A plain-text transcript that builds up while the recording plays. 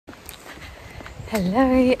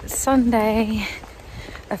Hello, it's Sunday.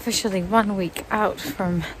 Officially 1 week out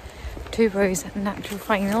from Two Bros Natural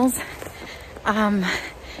Finals. And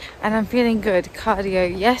I'm feeling good.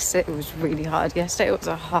 Cardio, yes, it was really hard. Yesterday it was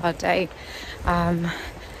a hard day. I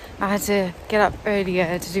had to get up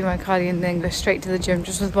earlier to do my cardio and then go straight to the gym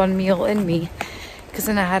just with one meal in me, because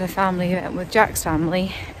then I had a family event with Jack's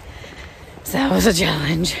family. So that was a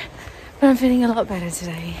challenge. But I'm feeling a lot better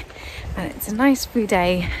today. And it's a nice free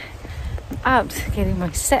day. I'm out getting my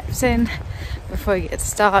steps in before it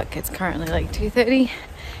gets dark. It's currently like 2:30.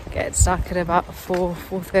 Gets dark at about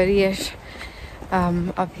 4:30ish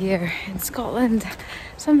up here in Scotland.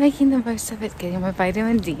 So I'm making the most of it, getting my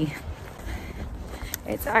vitamin D.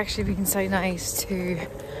 It's actually been so nice to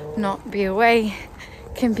not be away,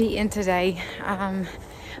 competing today, and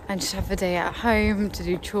just have a day at home to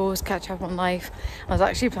do chores, catch up on life. I was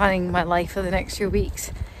actually planning my life for the next few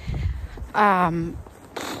weeks,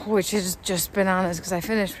 which is just bananas because I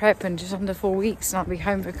finished prep in just under 4 weeks and I'll be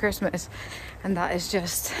home for Christmas, and that is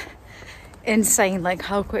just insane, like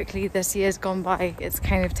how quickly this year's gone by. It's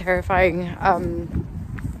kind of terrifying,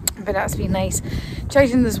 but that's been nice.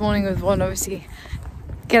 Checked in this morning with one, obviously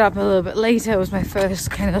get up a little bit later. It was my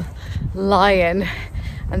first kind of lie-in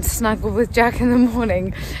and snuggle with Jack in the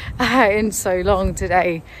morning in so long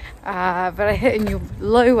today, but I hit a new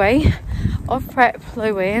low weigh of prep,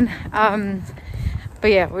 low weigh in, but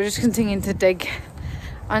yeah, we're just continuing to dig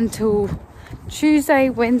until Tuesday,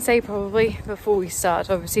 Wednesday probably, before we start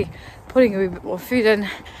obviously putting a wee bit more food in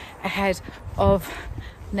ahead of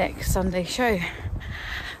next Sunday show,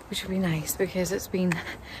 which will be nice because it's been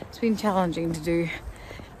challenging to do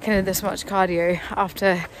kind of this much cardio after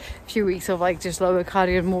a few weeks of like just lower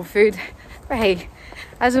cardio and more food. But hey,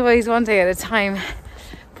 as always, one day at a time,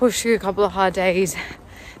 push through a couple of hard days.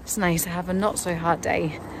 It's nice to have a not so hard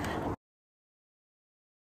day.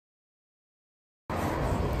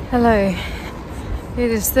 Hello,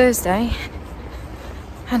 it is Thursday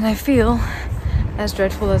and I feel as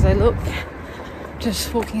dreadful as I look.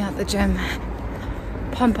 Just walking out the gym,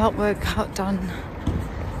 pump out workout done,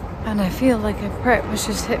 and I feel like a prep has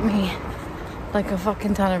just hit me like a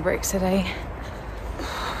fucking ton of bricks today.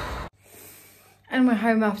 And we're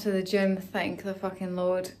home after the gym, thank the fucking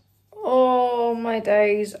Lord. Oh my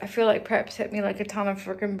days, I feel like prep's hit me like a ton of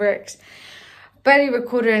freaking bricks. Barely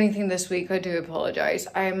recorded anything this week, I do apologise.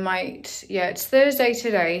 I might, yeah, it's Thursday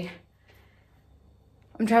today.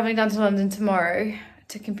 I'm travelling down to London tomorrow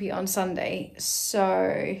to compete on Sunday.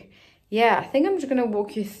 So yeah, I think I'm just gonna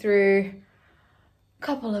walk you through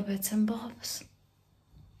couple of bits and bobs,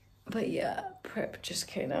 but yeah, prep just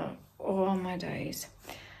kind of, oh my days,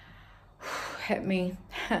 hit me.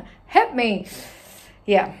 Hit me.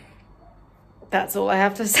 Yeah, that's all I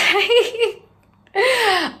have to say.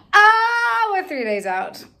 We're 3 days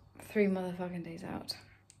out, 3 motherfucking days out,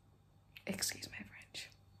 excuse my French.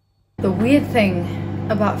 The weird thing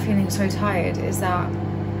about feeling so tired is that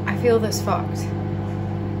I feel this fucked,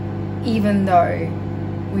 even though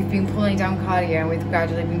we've been pulling down cardio and we've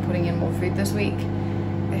gradually been putting in more food this week.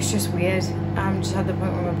 It's just weird. I'm just at the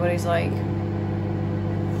point where my body's like,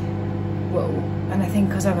 whoa. And I think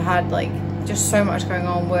because I've had like just so much going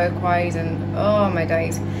on work-wise and oh my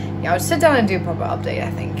days. Yeah, I'll just sit down and do a proper update,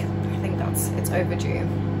 I think. It's overdue.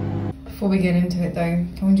 Before we get into it though,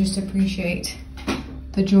 can we just appreciate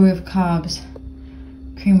the joy of carbs?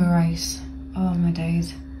 Cream of rice. Oh my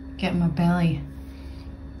days. Get my belly.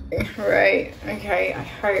 Right, okay, I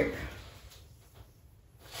hope.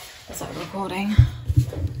 Is that recording?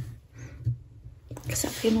 Because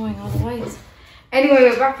that'd be annoying otherwise. Anyway,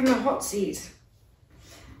 we're back in the hot seat.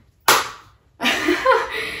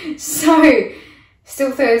 So,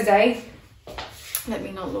 still Thursday. Let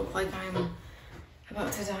me not look like I'm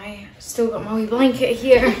about to die. Still got my wee blanket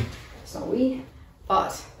here. It's not wee,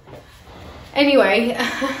 but anyway.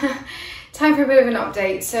 Time for a bit of an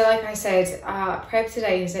update. So like I said, prep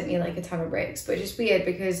today has hit me like a ton of bricks, but just weird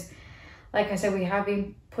because like I said, we have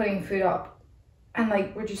been putting food up and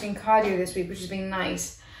like reducing cardio this week, which has been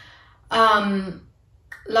nice.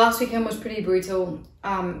 Last weekend was pretty brutal.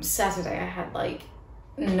 Saturday I had like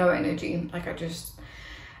no energy, like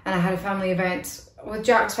and I had a family event with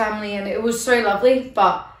Jack's family and it was so lovely,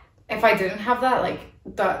 but if I didn't have that, like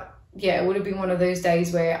that, yeah, it would have been one of those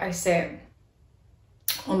days where I sit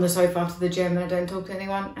on the sofa after the gym and I don't talk to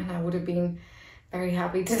anyone, and I would have been very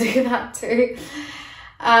happy to do that too.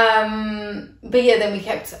 But yeah, then we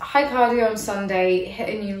kept high cardio on Sunday, hit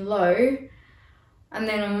a new low, and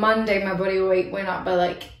then on Monday my body weight went up by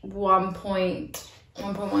like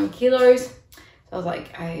 1.1 kilos. So I was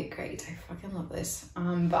like, hey, great, I fucking love this.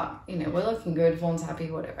 But you know, we're looking good, Vaughn's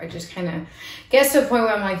happy, whatever. I just kind of gets to a point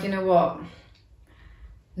where I'm like, you know what,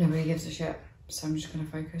 nobody gives a shit. So I'm just going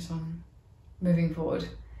to focus on moving forward.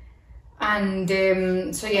 And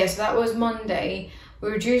so yeah, so that was Monday. We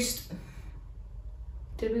reduced,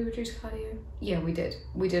 did we reduce cardio? Yeah, we did.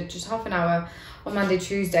 We did just half an hour on Monday,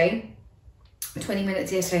 Tuesday, 20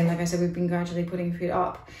 minutes yesterday. And like I said, we've been gradually putting food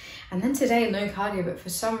up. And then today, no cardio, but for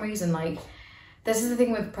some reason, like, this is the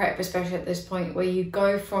thing with prep, especially at this point, where you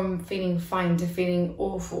go from feeling fine to feeling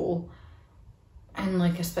awful in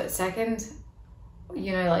like a split second.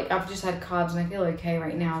 You know, like, I've just had carbs and I feel okay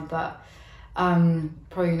right now, but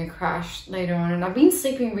probably gonna crash later on. And I've been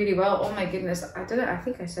sleeping really well. Oh my goodness, I don't know, I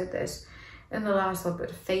think I said this in the last one,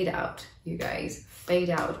 but Fade Out, you guys, Fade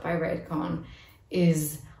Out by Redcon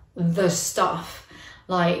is the stuff.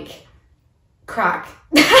 Like, crack.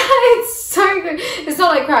 It's so good. It's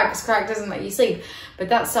not like crack, because crack doesn't let you sleep, but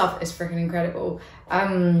that stuff is freaking incredible.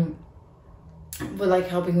 We're like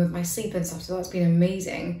helping with my sleep and stuff, so that's been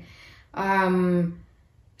amazing. So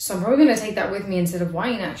I'm probably going to take that with me instead of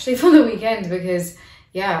wine actually for the weekend, because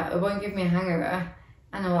yeah, it won't give me a hangover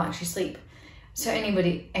and I'll actually sleep. So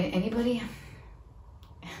anybody,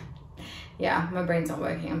 yeah, my brain's not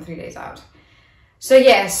working. I'm 3 days out. So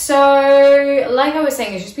yeah, so like I was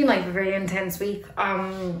saying, it's just been like a very intense week.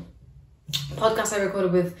 Podcast I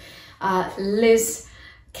recorded with Liz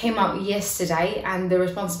came out yesterday and the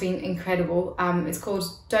response has been incredible. It's called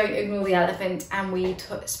Don't Ignore the Elephant, and we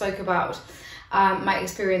spoke about my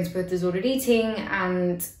experience with disordered eating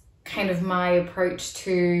and kind of my approach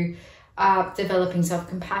to developing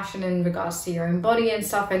self-compassion in regards to your own body and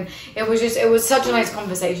stuff. And it was such a nice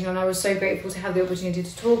conversation, and I was so grateful to have the opportunity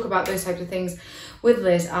to talk about those types of things with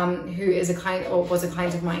Liz, who is a client, or was a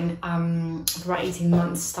client of mine for about 18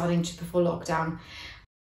 months, starting just before lockdown.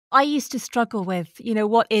 I used to struggle with, you know,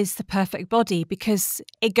 what is the perfect body, because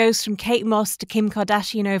it goes from Kate Moss to Kim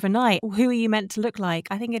Kardashian overnight. Who are you meant to look like?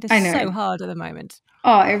 I think it is so hard at the moment.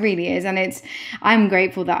 Oh, it really is. And I'm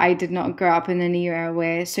grateful that I did not grow up in an era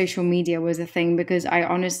where social media was a thing, because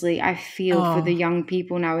I feel for the young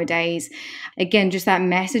people nowadays. Again, just that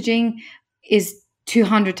messaging is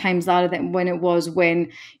 200 times louder than when it was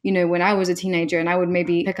when I was a teenager and I would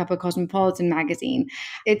maybe pick up a Cosmopolitan magazine.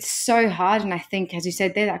 It's so hard. And I think, as you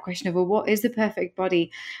said there, that question of, well, what is the perfect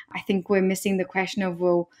body? I think we're missing the question of,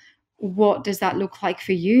 well, what does that look like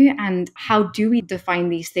for you? And how do we define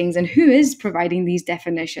these things? And who is providing these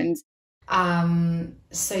definitions?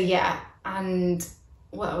 So yeah, and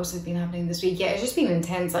what else has been happening this week? Yeah, it's just been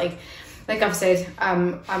intense. Like I've said,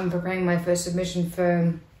 I'm preparing my first submission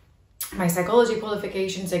for my psychology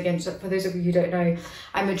qualifications. Again, for those of you who don't know,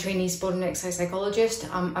 I'm a trainee sport and exercise psychologist.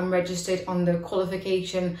 I'm registered on the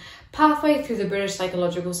qualification pathway through the British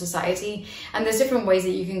Psychological Society, and there's different ways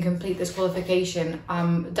that you can complete this qualification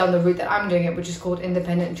down the route that I'm doing it, which is called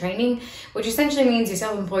independent training, which essentially means you're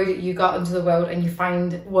self-employed, you go out into the world and you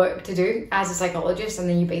find work to do as a psychologist, and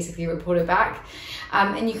then you basically report it back.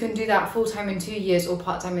 And you can do that full-time in 2 years or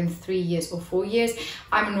part-time in 3 years or 4 years.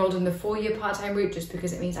 I'm enrolled in the 4-year part-time route just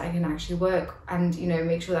because it means I can actually work and, you know,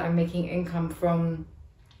 make sure that I'm making income from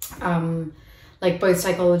like both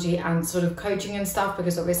psychology and sort of coaching and stuff,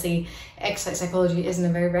 because obviously exercise psychology isn't a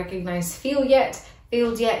very recognized field yet,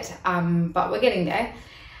 but we're getting there.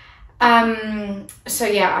 So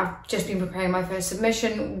yeah, I've just been preparing my first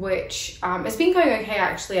submission, which it's been going okay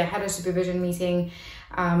actually. I had a supervision meeting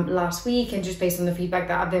last week, and just based on the feedback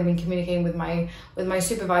that I've then been communicating with my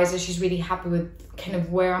supervisor, she's really happy with kind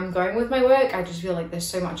of where I'm going with my work. I just feel like there's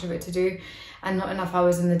so much of it to do and not enough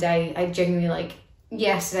hours in the day. I genuinely, like,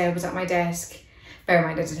 yesterday I was at my desk. Bear in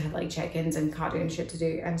mind, I did have like check-ins and cardio and shit to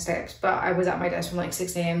do and steps, but I was at my desk from like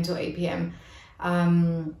 6 a.m. till 8 p.m,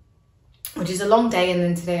 which is a long day. And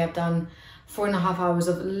then today I've done 4.5 hours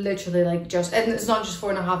of literally like just, and it's not just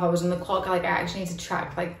 4.5 hours on the clock, like I actually need to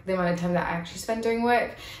track like the amount of time that I actually spend doing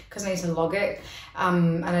work, because I need to log it,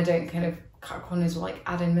 and I don't kind of cut corners or like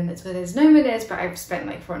add in minutes where there's no minutes, but I've spent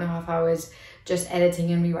like 4.5 hours just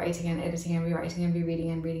editing and rewriting and editing and rewriting and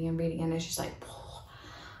rereading and reading and reading, and it's just like,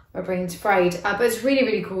 my brain's fried. But it's really,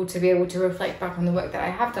 really cool to be able to reflect back on the work that I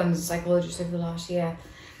have done as a psychologist over the last year.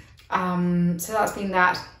 So that's been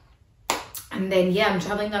that. And then, yeah, I'm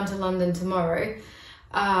traveling down to London tomorrow.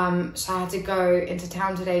 So I had to go into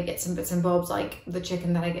town today, get some bits and bobs, like the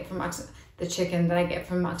chicken that I get from Marks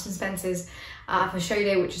and Spencer's for show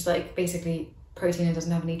day, which is like basically protein and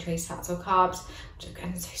doesn't have any trace fats or carbs, which again,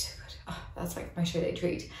 it tastes so good. Oh, that's like my show day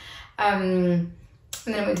treat.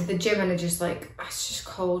 And then I went to the gym, and it's just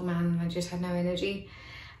cold, man. I just had no energy.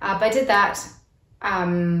 But I did that.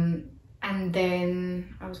 And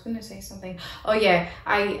then I was going to say something. Oh yeah,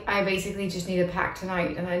 I basically just need to pack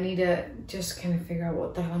tonight, and I need to just kind of figure out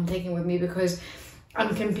what the hell I'm taking with me, because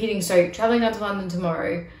I'm competing, so traveling down to London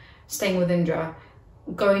tomorrow, staying with Indra,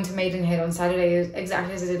 going to Maidenhead on Saturday,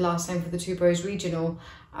 exactly as I did last time for the Two Bros Regional,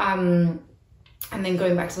 and then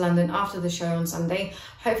going back to London after the show on Sunday.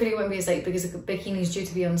 Hopefully it won't be as late because the Bikini is due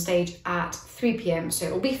to be on stage at 3 p.m, so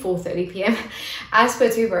it'll be 4:30 p.m. as per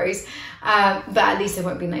Two Bros, but at least it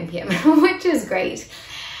won't be 9 p.m, which is great.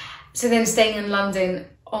 So then staying in London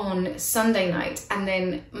on Sunday night, and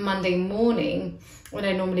then Monday morning, when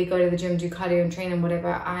I normally go to the gym, do cardio and train and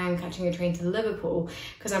whatever, I am catching a train to Liverpool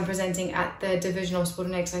because I'm presenting at the Divisional Sport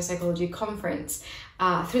and Exercise Psychology Conference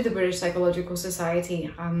through the British Psychological Society.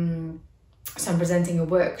 So I'm presenting a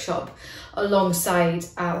workshop alongside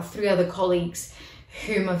 3 other colleagues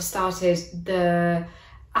whom have started the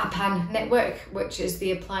AAAH network, which is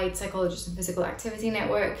the Applied Psychologist and Physical Activity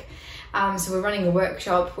Network. So we're running a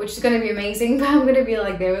workshop, which is going to be amazing, but I'm going to be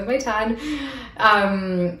like there with my tan.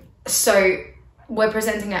 So we're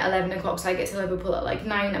presenting at 11 o'clock, so I get to Liverpool at like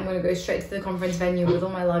 9. I'm going to go straight to the conference venue with all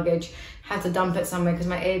my luggage, have to dump it somewhere because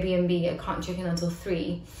my Airbnb, I can't check in until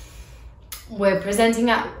 3. We're presenting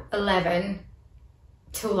at 11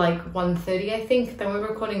 till like 1:30, I think. Then we're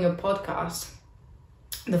recording a podcast,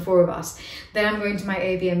 the 4 of us. Then I'm going to my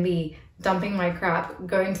Airbnb, dumping my crap,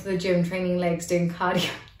 going to the gym, training legs, doing cardio.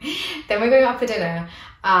 Then we're going out for dinner,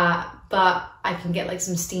 but I can get like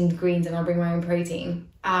some steamed greens and I'll bring my own protein.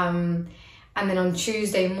 And then on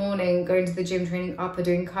Tuesday morning, going to the gym, training upper,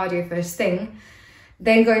 doing cardio first thing.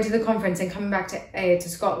 Then going to the conference and coming back to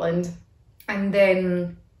Scotland. And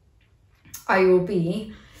then I will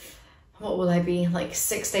be, what will I be, like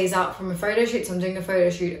 6 days out from a photo shoot. So I'm doing a photo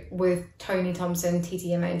shoot with Tony Thompson, TT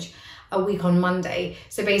Image, a week on Monday.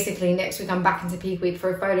 So basically next week I'm back into peak week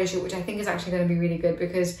for a photo shoot, which I think is actually going to be really good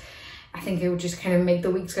because I think it will just kind of make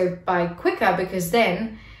the weeks go by quicker, because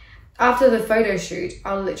then after the photo shoot,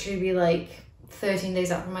 I'll literally be like 13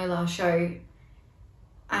 days out from my last show.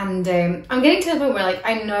 And I'm getting to the point where like,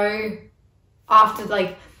 I know after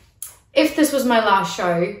like, if this was my last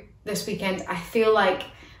show this weekend, I feel like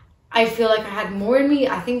I had more in me.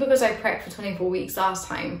 I think because I prepped for 24 weeks last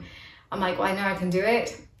time, I'm like, well, I know I can do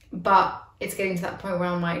it, but it's getting to that point where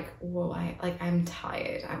I'm like, whoa, I'm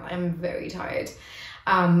tired. I'm very tired.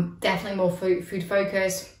 Definitely more food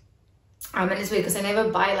focused. And it's weird because I never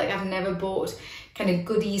buy, like I've never bought kind of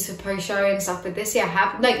goodies for post-show and stuff, but this year I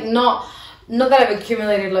have, like not that I've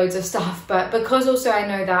accumulated loads of stuff, but because also I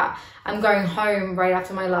know that I'm going home right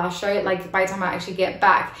after my last show, like by the time I actually get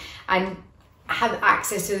back and have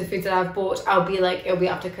access to the food that I've bought, I'll be like, it'll be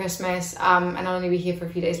after Christmas, and I'll only be here for a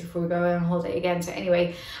few days before we go on holiday again. So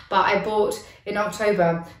anyway, but I bought in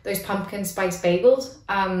October those pumpkin spice bagels,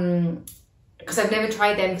 because I've never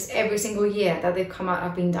tried them, because every single year that they've come out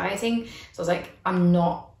I've been dieting, so I was like, I'm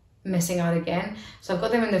not missing out again. So I've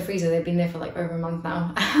got them in the freezer. They've been there for like over a month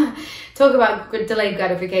now. Talk about delayed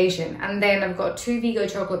gratification. And then I've got 2 Vigo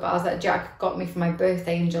chocolate bars that Jack got me for my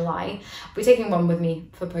birthday in July. I'll be taking one with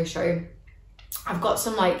me for post-show. I've got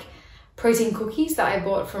some like protein cookies that I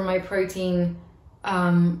bought from my protein,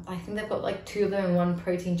 I think they've got like 2 of them and 1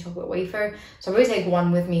 protein chocolate wafer, so I'll really take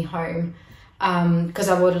one with me home, because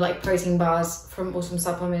I've ordered like protein bars from Awesome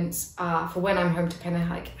Supplements for when I'm home to kind of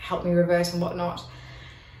like help me reverse and whatnot.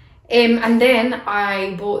 And then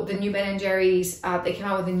I bought the new Ben & Jerry's, they came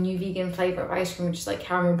out with a new vegan flavour of ice cream, which is like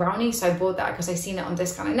caramel brownie. So I bought that because I seen it on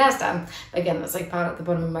discount in Asda. Again, that's like part at the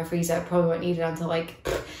bottom of my freezer. I probably won't need it until like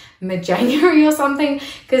mid-January or something,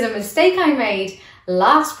 because a mistake I made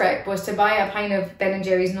last prep was to buy a pint of Ben &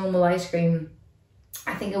 Jerry's normal ice cream.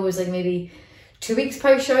 I think it was like maybe 2 weeks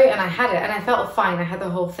post-show, and I had it and I felt fine. I had the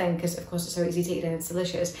whole thing because of course it's so easy to eat and it's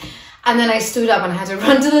delicious. And then I stood up and I had to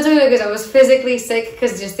run to the toilet because I was physically sick,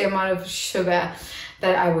 because just the amount of sugar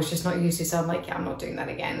that I was just not used to. So I'm like, yeah, I'm not doing that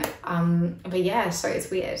again. But yeah, so it's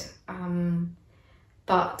weird.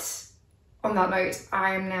 But on that note,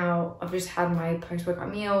 I've just had my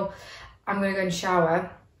post-workout meal. I'm gonna go and shower,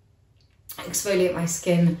 exfoliate my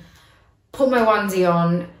skin, put my onesie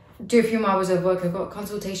on, do a few more hours of work. I've got a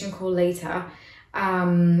consultation call later.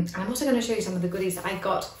 And I'm also going to show you some of the goodies that I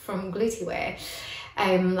got from Glutewear.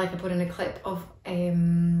 Like I put in a clip of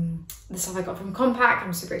the stuff I got from Compact.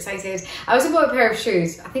 I'm super excited. I also bought a pair of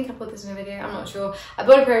shoes. I think I put this in a video, I'm not sure. I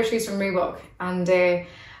bought a pair of shoes from Reebok, and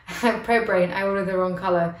prep brain, I ordered the wrong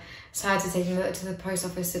colour, so I had to take them to the post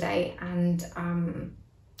office today and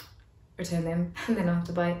return them, and then I'll have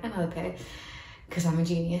to buy another pair because I'm a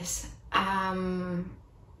genius. I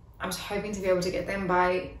was hoping to be able to get them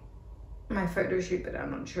by my photo shoot, but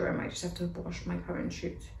I'm not sure. I might just have to wash my current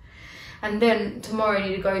shoot. And then tomorrow I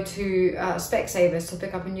need to go to Specsavers to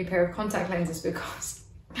pick up a new pair of contact lenses, because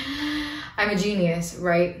I'm a genius,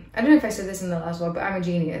 right? I don't know if I said this in the last one, but I'm a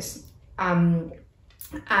genius.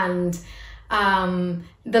 And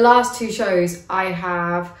the last 2 shows I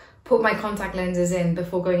have put my contact lenses in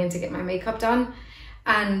before going in to get my makeup done.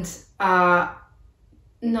 And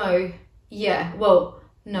no.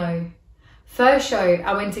 First show,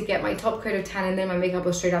 I went to get my top coat of tan and then my makeup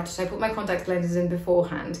was straight after. So I put my contact lenses in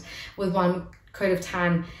beforehand with 1 coat of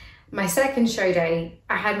tan. My second show day,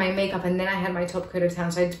 I had my makeup and then I had my top coat of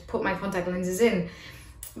tan. So I put my contact lenses in.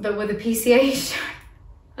 But with the PCA show,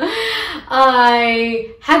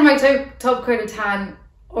 I had my top coat of tan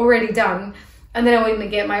already done. And then I went to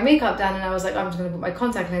get my makeup done and I was like, I'm just going to put my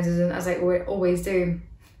contact lenses in as I always do.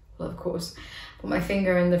 Well, of course, put my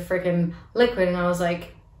finger in the freaking liquid and I was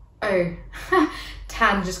like, oh,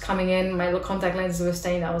 tan just coming in, my contact lenses were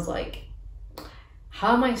stained. I was like,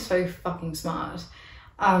 how am I so fucking smart?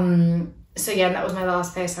 So yeah, that was my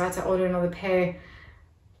last pair, so I had to order another pair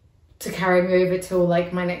to carry me over till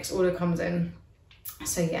like my next order comes in.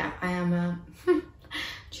 So yeah, I am a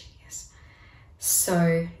genius.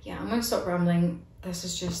 So yeah, I'm gonna stop rambling. This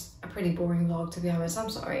is just a pretty boring vlog, to be honest.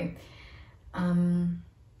 I'm sorry.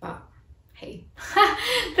 But hey,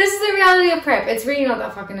 this is the reality of prep. It's really not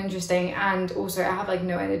that fucking interesting, and also I have like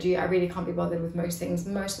no energy. I really can't be bothered with most things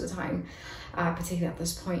most of the time, particularly at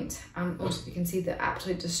this point. Also, you can see the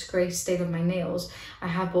absolute disgraced state of my nails. I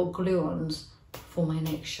have bought glue-ons for my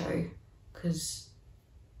next show because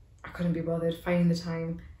I couldn't be bothered finding the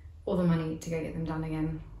time or the money to go get them done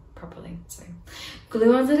again properly. So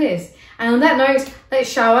glue-ons it is. And on that note, let's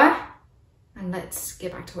shower and let's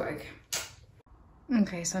get back to work.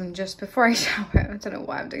 Okay, so I'm just before I shower, I don't know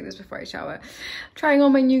why I'm doing this before I shower, trying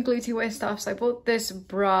on my new Gluty Wear stuff. So I bought this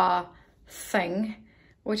bra thing,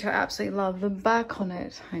 which I absolutely love. The back on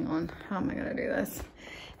it, hang on, how am I gonna do this?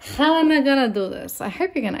 How am I gonna do this? I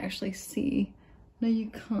hope you can actually see. No, you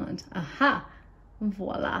can't. Aha,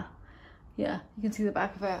 voila. Yeah, you can see the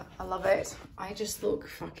back of it. I love it. I just look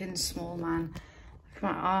fucking small, man. Look at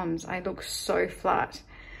my arms, I look so flat.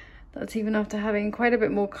 That's even after having quite a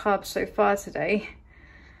bit more carbs so far today.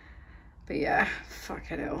 But yeah,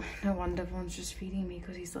 fuck it all. No wonder Vaughn's just feeding me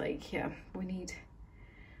because he's like, yeah, we need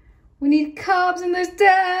carbs in those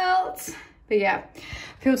delts. But yeah,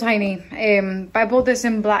 I feel tiny. But I bought this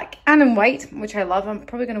in black and in white, which I love. I'm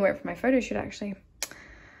probably gonna wear it for my photo shoot actually.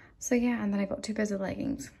 So yeah, and then I got 2 pairs of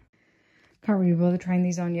leggings. Can't really bother trying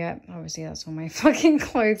these on yet. Obviously, that's all my fucking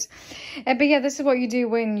clothes. But yeah, this is what you do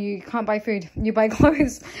when you can't buy food. You buy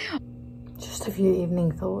clothes. Just a few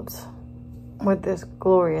evening thoughts with this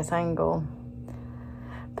glorious angle.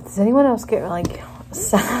 But does anyone else get like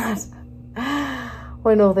sad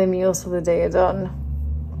when all their meals for the day are done?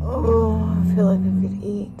 Oh, I feel like I could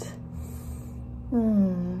eat.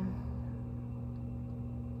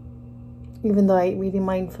 Even though I eat really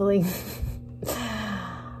mindfully.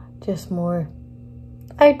 Just more.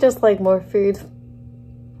 I just like more food.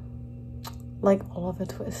 Like Oliver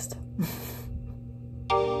Twist.